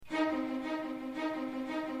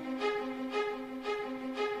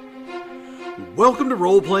Welcome to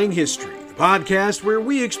Role Playing History, the podcast where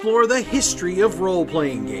we explore the history of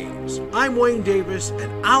role-playing games. I'm Wayne Davis,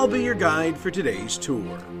 and I'll be your guide for today's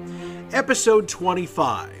tour. Episode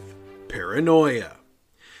 25, Paranoia.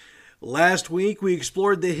 Last week, we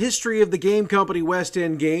explored the history of the game company West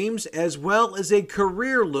End Games, as well as a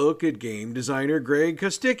career look at game designer Greg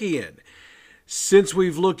Costikyan. Since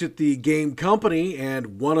we've looked at the game company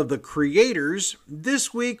and one of the creators,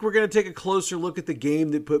 this week we're going to take a closer look at the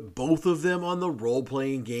game that put both of them on the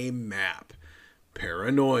role-playing game map,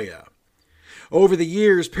 Paranoia. Over the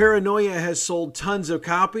years, Paranoia has sold tons of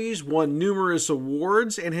copies, won numerous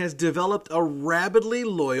awards, and has developed a rabidly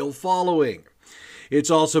loyal following.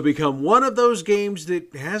 It's also become one of those games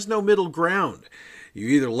that has no middle ground. You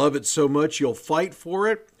either love it so much you'll fight for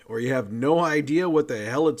it, or you have no idea what the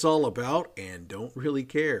hell it's all about and don't really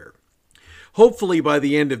care. Hopefully by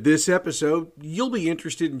the end of this episode, you'll be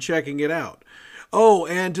interested in checking it out. Oh,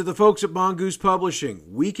 and to the folks at Mongoose Publishing,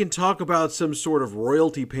 we can talk about some sort of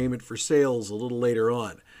royalty payment for sales a little later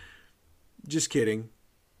on. Just kidding.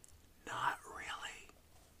 Not really.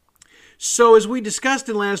 So as we discussed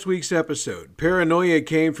in last week's episode, Paranoia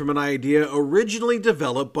came from an idea originally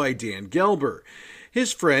developed by Dan Gelber.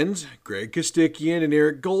 His friends, Greg Costikyan and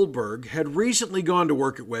Eric Goldberg, had recently gone to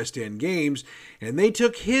work at West End Games, and they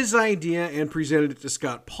took his idea and presented it to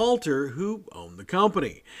Scott Palter, who owned the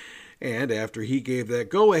company. And after he gave that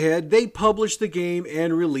go-ahead, they published the game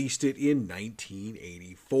and released it in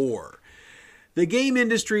 1984. The game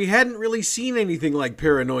industry hadn't really seen anything like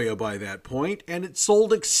Paranoia by that point, and it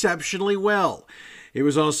sold exceptionally well. It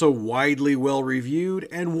was also widely well-reviewed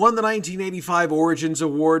and won the 1985 Origins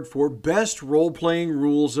Award for Best Role-Playing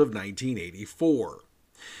Rules of 1984.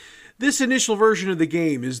 This initial version of the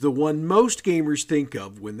game is the one most gamers think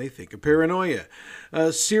of when they think of Paranoia.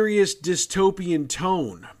 A serious dystopian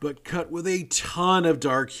tone, but cut with a ton of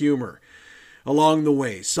dark humor. Along the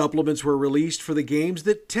way, supplements were released for the games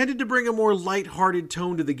that tended to bring a more light-hearted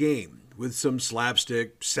tone to the game, with some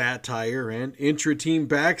slapstick, satire, and intra-team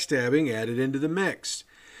backstabbing added into the mix.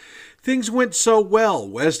 Things went so well,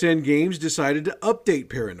 West End Games decided to update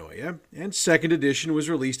Paranoia, and second edition was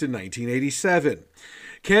released in 1987.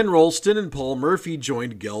 Ken Rolston and Paul Murphy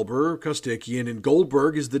joined Gelber, Costikyan, and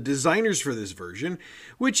Goldberg as the designers for this version,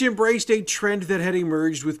 which embraced a trend that had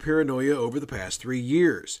emerged with Paranoia over the past 3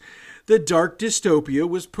 years. The dark dystopia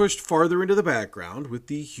was pushed farther into the background, with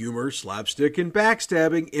the humor, slapstick, and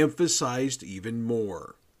backstabbing emphasized even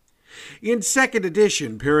more. In second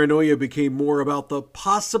edition, Paranoia became more about the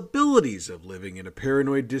possibilities of living in a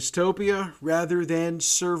paranoid dystopia rather than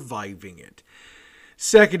surviving it.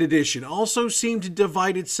 Second edition also seemed to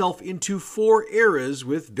divide itself into 4 eras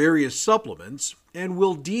with various supplements, and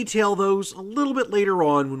we'll detail those a little bit later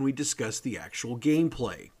on when we discuss the actual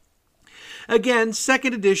gameplay. Again,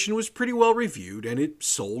 second edition was pretty well reviewed, and it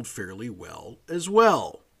sold fairly well as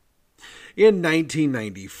well. In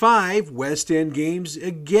 1995, West End Games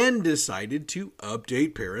again decided to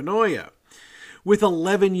update Paranoia. With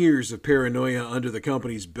 11 years of Paranoia under the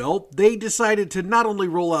company's belt, they decided to not only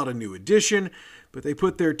roll out a new edition, but they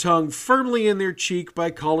put their tongue firmly in their cheek by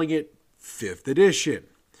calling it 5th edition.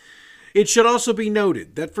 It should also be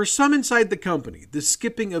noted that for some inside the company, the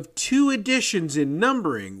skipping of 2 editions in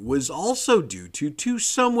numbering was also due to 2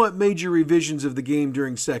 somewhat major revisions of the game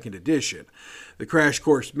during 2nd edition, the Crash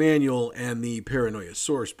Course Manual and the Paranoia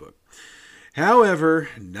Sourcebook. However,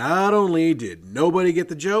 not only did nobody get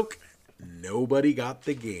the joke, nobody got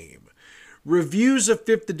the game. Reviews of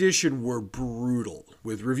 5th edition were brutal,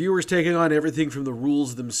 with reviewers taking on everything from the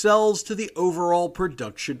rules themselves to the overall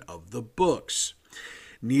production of the books.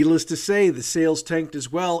 Needless to say, the sales tanked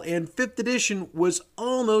as well, and 5th edition was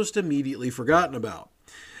almost immediately forgotten about.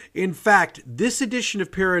 In fact, this edition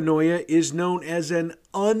of Paranoia is known as an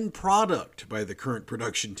unproduct by the current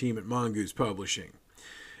production team at Mongoose Publishing.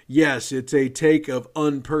 Yes, it's a take of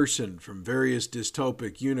Unperson from various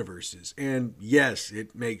dystopic universes, and yes,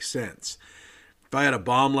 it makes sense. If I had a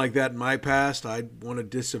bomb like that in my past, I'd want to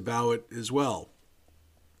disavow it as well.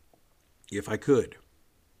 If I could.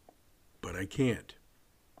 But I can't.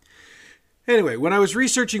 Anyway, when I was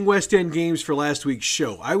researching West End Games for last week's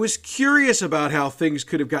show, I was curious about how things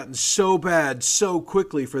could have gotten so bad so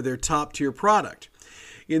quickly for their top-tier product.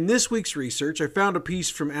 In this week's research, I found a piece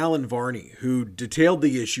from Alan Varney, who detailed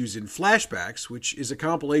the issues in Flashbacks, which is a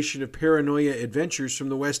compilation of Paranoia adventures from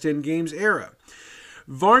the West End Games era.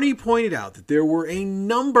 Varney pointed out that there were a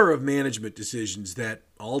number of management decisions that,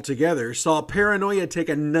 altogether, saw Paranoia take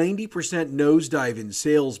a 90% nosedive in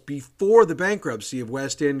sales before the bankruptcy of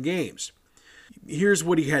West End Games. Here's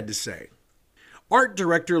what he had to say. Art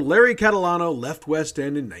director Larry Catalano left West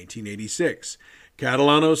End in 1986.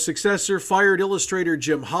 Catalano's successor fired illustrator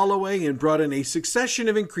Jim Holloway and brought in a succession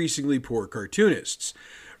of increasingly poor cartoonists.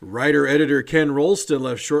 Writer-editor Ken Rolston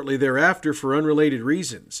left shortly thereafter for unrelated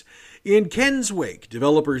reasons. In Ken's wake,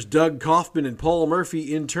 developers Doug Kaufman and Paul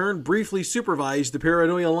Murphy in turn briefly supervised the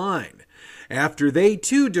Paranoia line. After they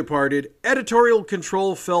too departed, editorial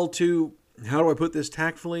control fell to, how do I put this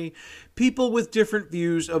tactfully, people with different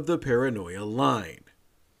views of the Paranoia line.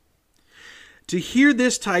 To hear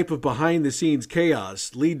this type of behind-the-scenes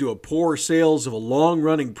chaos lead to a poor sales of a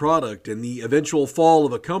long-running product and the eventual fall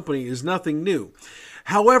of a company is nothing new.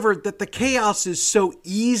 However, that the chaos is so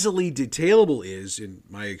easily detailable is, in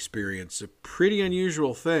my experience, a pretty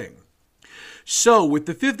unusual thing. So, with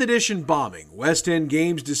the 5th edition bombing, West End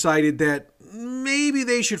Games decided that maybe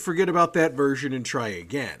they should forget about that version and try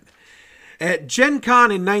again. At Gen Con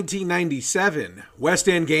in 1997, West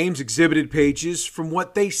End Games exhibited pages from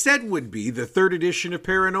what they said would be the 3rd edition of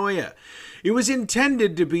Paranoia. It was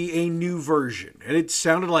intended to be a new version, and it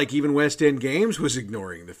sounded like even West End Games was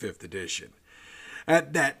ignoring the 5th edition.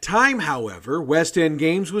 At that time, however, West End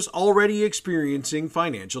Games was already experiencing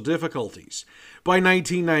financial difficulties. By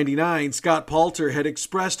 1999, Scott Palter had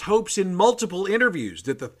expressed hopes in multiple interviews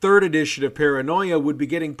that the 3rd edition of Paranoia would be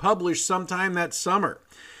getting published sometime that summer.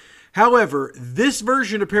 However, this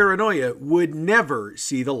version of Paranoia would never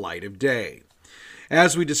see the light of day.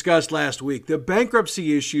 As we discussed last week, the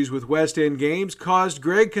bankruptcy issues with West End Games caused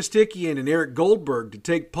Greg Costikyan and Eric Goldberg to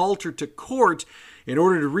take Palter to court in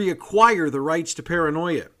order to reacquire the rights to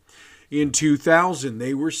Paranoia. In 2000,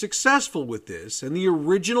 they were successful with this, and the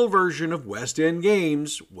original version of West End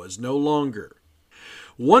Games was no longer.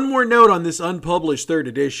 One more note on this unpublished 3rd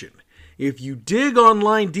edition. If you dig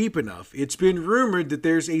online deep enough, it's been rumored that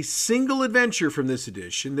there's a single adventure from this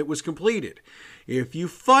edition that was completed. If you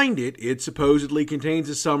find it, it supposedly contains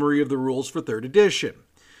a summary of the rules for 3rd edition.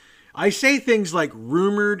 I say things like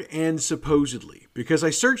rumored and supposedly because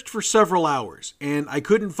I searched for several hours and I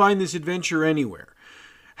couldn't find this adventure anywhere.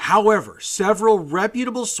 However, several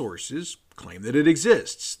reputable sources claim that it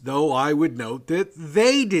exists, though I would note that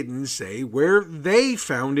they didn't say where they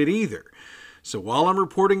found it either. So while I'm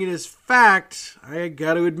reporting it as fact, I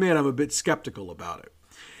gotta admit I'm a bit skeptical about it.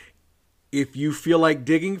 If you feel like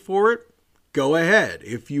digging for it, go ahead.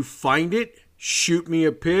 If you find it, shoot me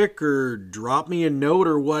a pic or drop me a note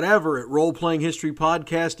or whatever at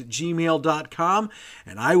roleplayinghistorypodcast@gmail.com,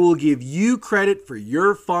 and I will give you credit for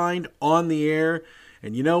your find on the air.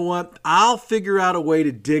 And you know what? I'll figure out a way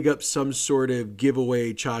to dig up some sort of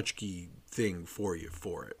giveaway tchotchke thing for you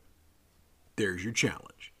for it. There's your challenge.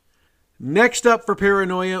 Next up for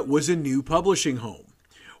Paranoia was a new publishing home.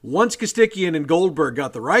 Once Costikyan and Goldberg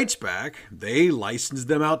got the rights back, they licensed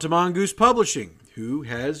them out to Mongoose Publishing, who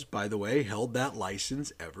has, by the way, held that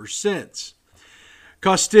license ever since.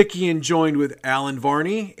 Costikyan joined with Alan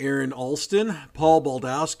Varney, Aaron Alston, Paul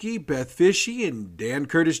Baldowski, Beth Fishy, and Dan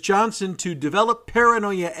Curtis Johnson to develop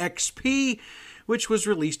Paranoia XP, which was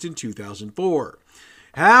released in 2004.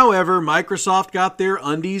 However, Microsoft got their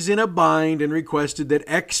undies in a bind and requested that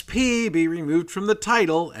XP be removed from the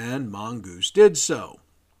title, and Mongoose did so.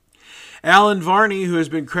 Alan Varney, who has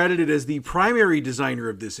been credited as the primary designer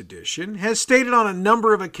of this edition, has stated on a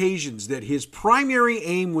number of occasions that his primary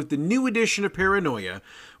aim with the new edition of Paranoia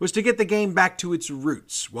was to get the game back to its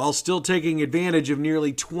roots, while still taking advantage of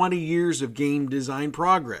nearly 20 years of game design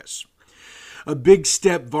progress. A big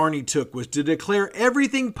step Varney took was to declare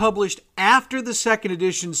everything published after the 2nd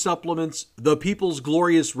edition supplements The People's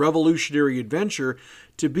Glorious Revolutionary Adventure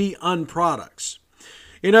to be unproducts.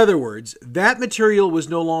 In other words, that material was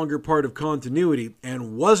no longer part of continuity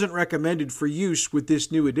and wasn't recommended for use with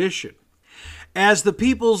this new edition. As The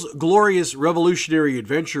People's Glorious Revolutionary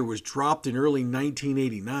Adventure was dropped in early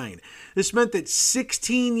 1989, this meant that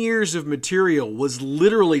 16 years of material was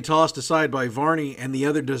literally tossed aside by Varney and the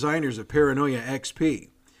other designers of Paranoia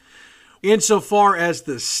XP. Insofar as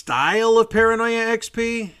the style of Paranoia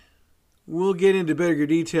XP, we'll get into bigger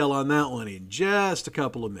detail on that one in just a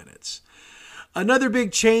couple of minutes. Another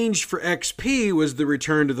big change for XP was the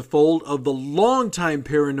return to the fold of the longtime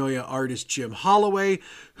Paranoia artist Jim Holloway,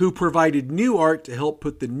 who provided new art to help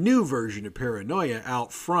put the new version of Paranoia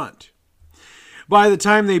out front. By the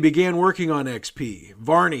time they began working on XP,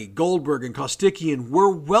 Varney, Goldberg, and Costikyan were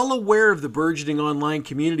well aware of the burgeoning online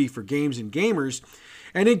community for games and gamers,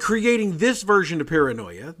 and in creating this version of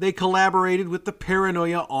Paranoia, they collaborated with the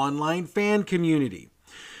Paranoia online fan community.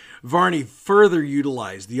 Varney further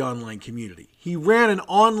utilized the online community. He ran an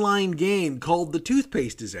online game called The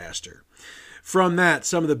Toothpaste Disaster. From that,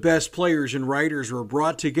 some of the best players and writers were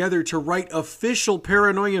brought together to write official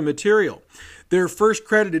Paranoia material. Their first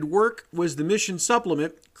credited work was the mission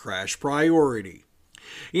supplement, Crash Priority.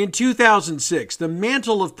 In 2006, the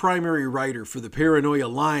mantle of primary writer for the Paranoia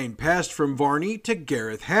line passed from Varney to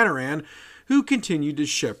Gareth Hanrahan, who continued to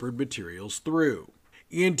shepherd materials through.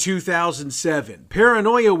 In 2007,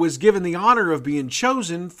 Paranoia was given the honor of being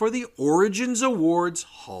chosen for the Origins Awards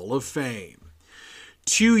Hall of Fame.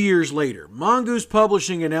 2 years later, Mongoose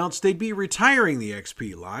Publishing announced they'd be retiring the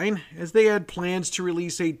XP line, as they had plans to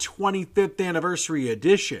release a 25th anniversary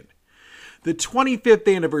edition. The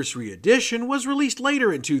 25th anniversary edition was released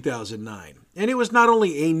later in 2009, and it was not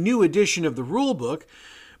only a new edition of the rulebook,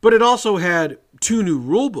 but it also had 2 new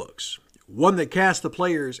rulebooks. One that cast the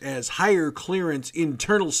players as higher clearance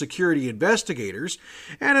internal security investigators,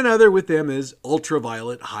 and another with them as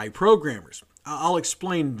ultraviolet high programmers. I'll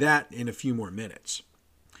explain that in a few more minutes.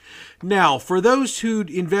 Now, for those who'd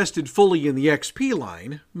invested fully in the XP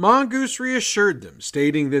line, Mongoose reassured them,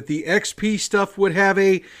 stating that the XP stuff would have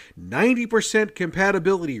a 90%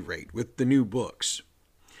 compatibility rate with the new books.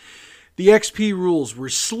 The XP rules were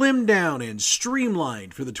slimmed down and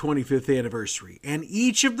streamlined for the 25th anniversary, and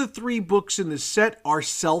each of the 3 books in the set are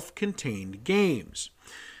self-contained games.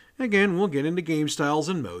 Again, we'll get into game styles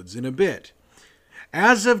and modes in a bit.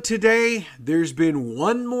 As of today, there's been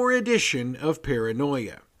 1 more edition of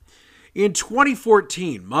Paranoia. In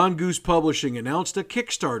 2014, Mongoose Publishing announced a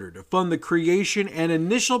Kickstarter to fund the creation and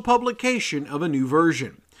initial publication of a new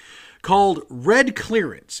version. Called Red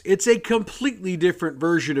Clearance, it's a completely different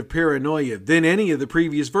version of Paranoia than any of the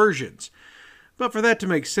previous versions. But for that to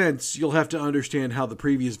make sense, you'll have to understand how the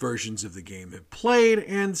previous versions of the game have played,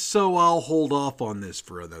 and so I'll hold off on this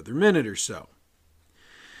for another minute or so.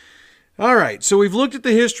 Alright, so we've looked at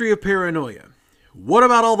the history of Paranoia. What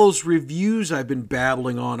about all those reviews I've been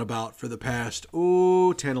babbling on about for the past,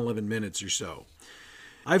 10-11 minutes or so?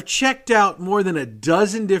 I've checked out more than a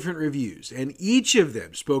dozen different reviews, and each of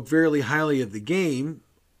them spoke very highly of the game,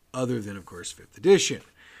 other than, of course, 5th edition.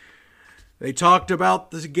 They talked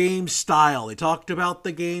about the game style, they talked about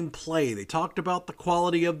the gameplay, they talked about the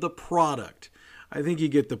quality of the product. I think you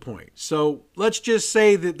get the point. So let's just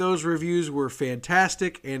say that those reviews were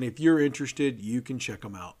fantastic, and if you're interested, you can check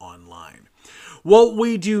them out online. What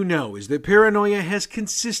we do know is that Paranoia has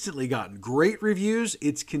consistently gotten great reviews.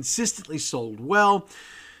 It's consistently sold well,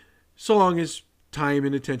 so long as time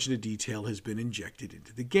and attention to detail has been injected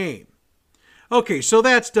into the game. Okay, so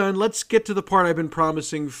that's done. Let's get to the part I've been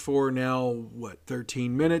promising for now,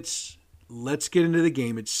 13 minutes? Let's get into the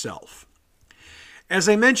game itself. As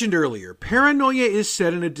I mentioned earlier, Paranoia is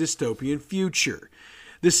set in a dystopian future.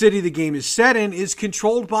 The city the game is set in is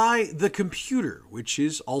controlled by the computer, which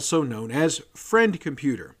is also known as Friend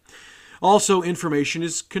Computer. Also, information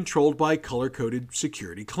is controlled by color-coded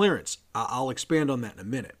security clearance. I'll expand on that in a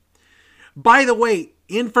minute. By the way,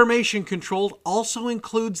 information controlled also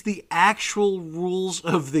includes the actual rules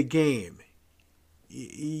of the game.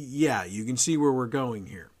 Yeah, you can see where we're going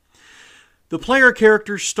here. The player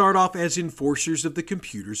characters start off as enforcers of the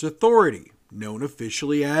computer's authority, known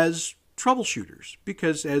officially as troubleshooters,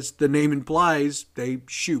 because as the name implies, they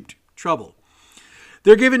shoot trouble.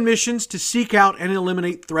 They're given missions to seek out and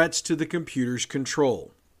eliminate threats to the computer's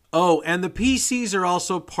control. Oh, and the PCs are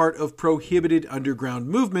also part of prohibited underground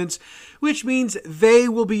movements, which means they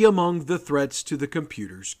will be among the threats to the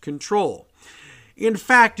computer's control. In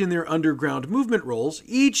fact, in their underground movement roles,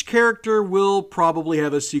 each character will probably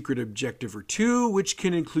have a secret objective or 2, which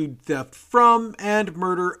can include theft from and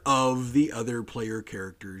murder of the other player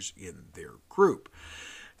characters in their group.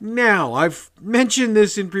 Now, I've mentioned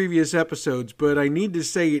this in previous episodes, but I need to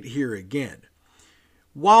say it here again.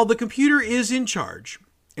 While the computer is in charge,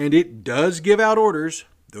 and it does give out orders,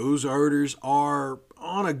 those orders are,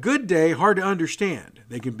 on a good day, hard to understand.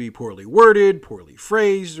 They can be poorly worded, poorly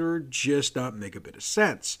phrased, or just not make a bit of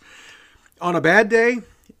sense. On a bad day,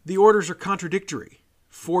 the orders are contradictory,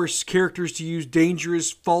 force characters to use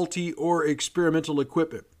dangerous, faulty, or experimental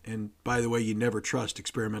equipment. And by the way, you never trust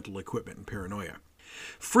experimental equipment in Paranoia.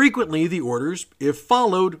 Frequently, the orders, if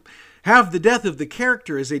followed, have the death of the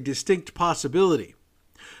character as a distinct possibility.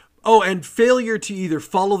 Oh, and failure to either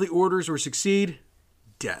follow the orders or succeed,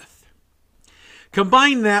 death.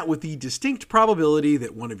 Combine that with the distinct probability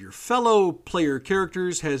that one of your fellow player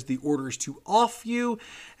characters has the orders to off you,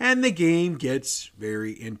 and the game gets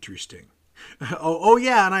very interesting. Oh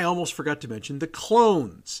yeah, and I almost forgot to mention the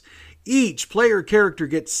clones. Each player character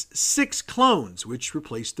gets 6 clones, which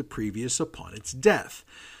replace the previous upon its death.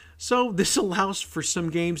 So this allows for some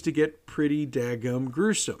games to get pretty daggum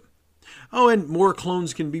gruesome. Oh, and more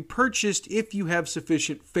clones can be purchased if you have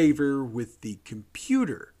sufficient favor with the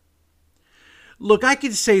computer. Look, I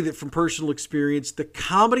can say that from personal experience, the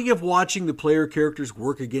comedy of watching the player characters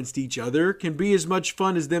work against each other can be as much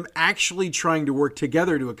fun as them actually trying to work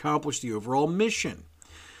together to accomplish the overall mission.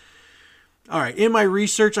 Alright, in my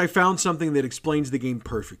research, I found something that explains the game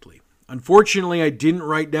perfectly. Unfortunately, I didn't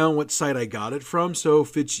write down what site I got it from, so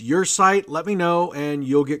if it's your site, let me know and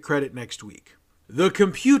you'll get credit next week. The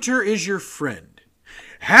computer is your friend.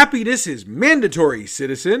 Happiness is mandatory,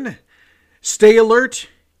 citizen. Stay alert.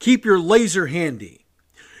 Keep your laser handy.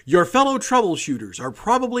 Your fellow troubleshooters are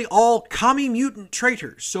probably all commie mutant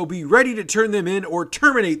traitors, so be ready to turn them in or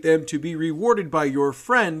terminate them to be rewarded by your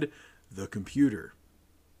friend, the computer.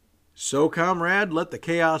 So, comrade, let the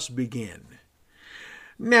chaos begin.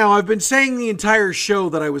 Now, I've been saying the entire show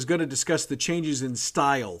that I was going to discuss the changes in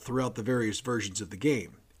style throughout the various versions of the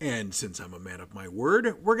game, and since I'm a man of my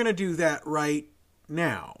word, we're going to do that right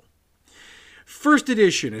now. First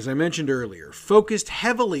edition, as I mentioned earlier, focused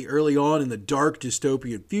heavily early on in the dark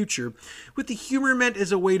dystopian future, with the humor meant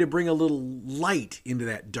as a way to bring a little light into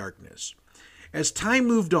that darkness. As time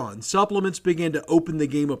moved on, supplements began to open the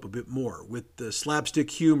game up a bit more, with the slapstick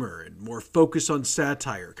humor and more focus on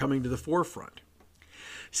satire coming to the forefront.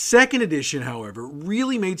 Second edition, however,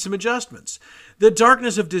 really made some adjustments. The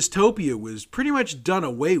darkness of dystopia was pretty much done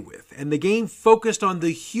away with, and the game focused on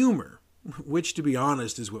the humor, which, to be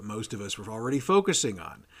honest, is what most of us were already focusing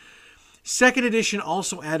on. Second edition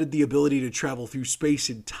also added the ability to travel through space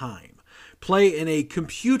and time, play in a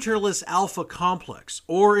computerless alpha complex,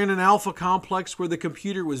 or in an alpha complex where the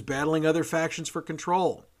computer was battling other factions for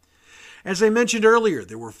control. As I mentioned earlier,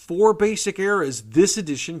 there were 4 basic eras this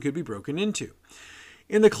edition could be broken into.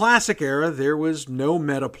 In the classic era, there was no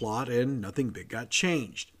meta plot and nothing big got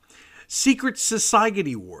changed. Secret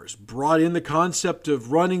Society Wars brought in the concept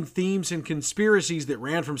of running themes and conspiracies that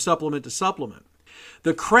ran from supplement to supplement.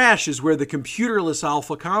 The Crash is where the computerless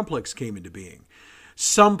alpha complex came into being.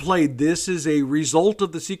 Some played this as a result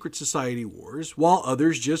of the Secret Society Wars, while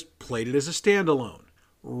others just played it as a standalone.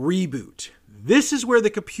 Reboot. This is where the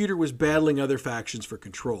computer was battling other factions for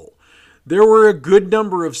control. There were a good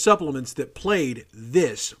number of supplements that played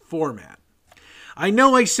this format. I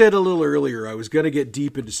know I said a little earlier I was going to get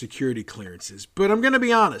deep into security clearances, but I'm going to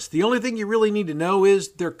be honest. The only thing you really need to know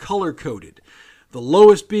is they're color-coded. The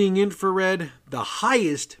lowest being infrared, the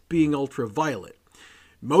highest being ultraviolet.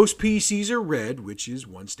 Most PCs are red, which is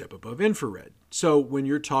one step above infrared. So when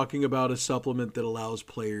you're talking about a supplement that allows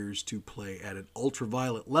players to play at an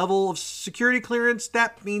ultraviolet level of security clearance,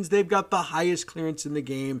 that means they've got the highest clearance in the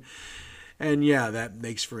game. And yeah, that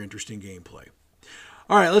makes for interesting gameplay.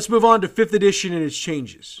 All right, let's move on to 5th edition and its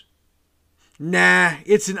changes. Nah,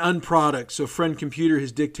 it's an unproduct, so Friend Computer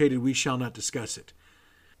has dictated we shall not discuss it.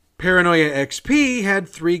 Paranoia XP had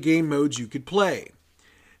 3 game modes you could play.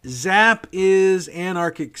 Zap is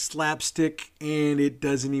anarchic slapstick, and it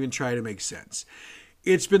doesn't even try to make sense.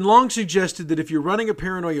 It's been long suggested that if you're running a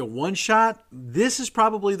Paranoia one-shot, this is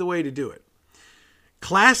probably the way to do it.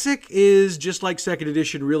 Classic is just like 2nd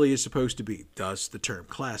edition really is supposed to be, thus the term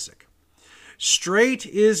classic. Straight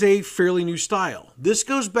is a fairly new style. This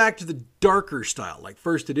goes back to the darker style, like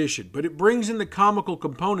 1st edition, but it brings in the comical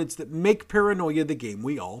components that make Paranoia the game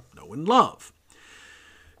we all know and love.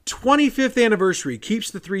 25th Anniversary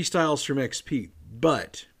keeps the 3 styles from XP,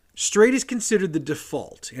 but Straight is considered the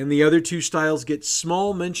default, and the other 2 styles get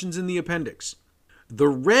small mentions in the appendix. The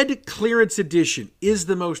Red Clearance Edition is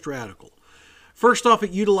the most radical. First off,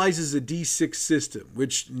 it utilizes a D6 system,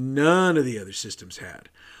 which none of the other systems had.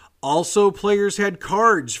 Also, players had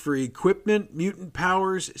cards for equipment, mutant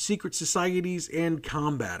powers, secret societies, and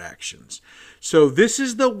combat actions. So this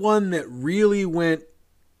is the one that really went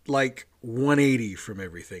like 180 from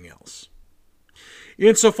everything else.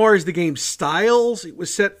 Insofar as the game's styles, it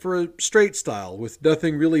was set for a straight style, with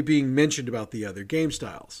nothing really being mentioned about the other game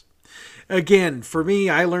styles. Again, for me,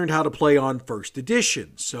 I learned how to play on 1st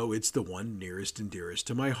edition, so it's the one nearest and dearest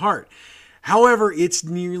to my heart. However, it's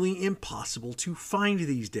nearly impossible to find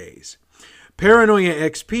these days. Paranoia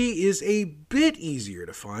XP is a bit easier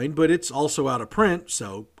to find, but it's also out of print,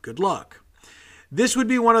 so good luck. This would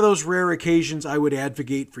be one of those rare occasions I would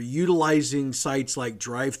advocate for utilizing sites like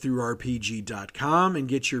DriveThruRPG.com and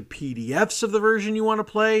get your PDFs of the version you want to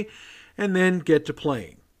play, and then get to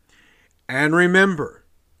playing. And remember,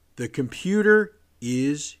 the computer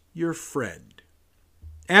is your friend.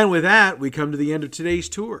 And with that, we come to the end of today's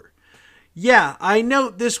tour. Yeah, I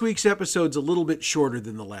note this week's episode's a little bit shorter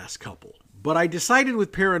than the last couple, but I decided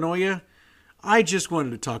with Paranoia, I just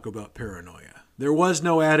wanted to talk about Paranoia. There was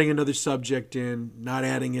no adding another subject in, not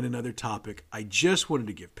adding in another topic. I just wanted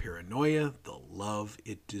to give Paranoia the love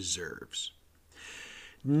it deserves.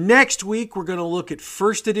 Next week, we're going to look at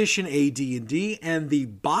first edition AD&D and the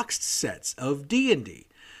boxed sets of D&D.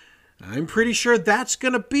 I'm pretty sure that's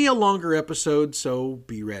going to be a longer episode, so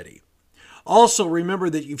be ready. Also, remember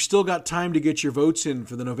that you've still got time to get your votes in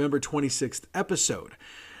for the November 26th episode.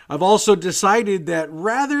 I've also decided that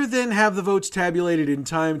rather than have the votes tabulated in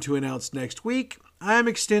time to announce next week, I'm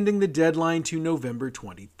extending the deadline to November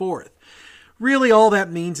 24th. Really, all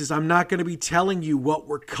that means is I'm not going to be telling you what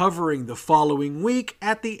we're covering the following week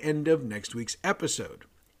at the end of next week's episode.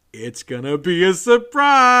 It's going to be a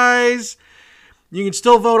surprise! You can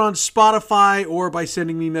still vote on Spotify or by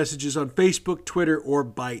sending me messages on Facebook, Twitter, or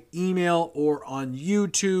by email or on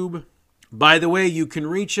YouTube. By the way, you can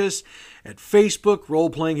reach us at Facebook, Role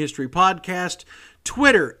Playing History Podcast,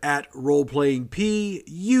 Twitter at RoleplayingP,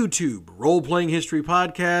 YouTube, Role Playing History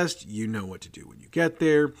Podcast. You know what to do when you get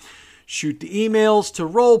there. Shoot the emails to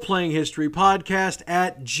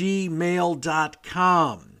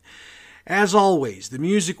roleplayinghistorypodcast@gmail.com. As always, the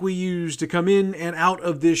music we use to come in and out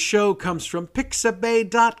of this show comes from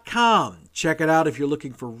Pixabay.com. Check it out if you're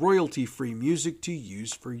looking for royalty-free music to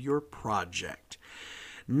use for your project.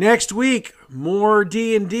 Next week, more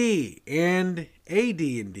D&D and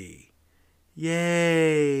AD&D.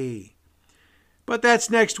 Yay! But that's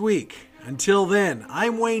next week. Until then,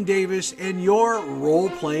 I'm Wayne Davis, and your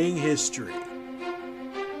role-playing history.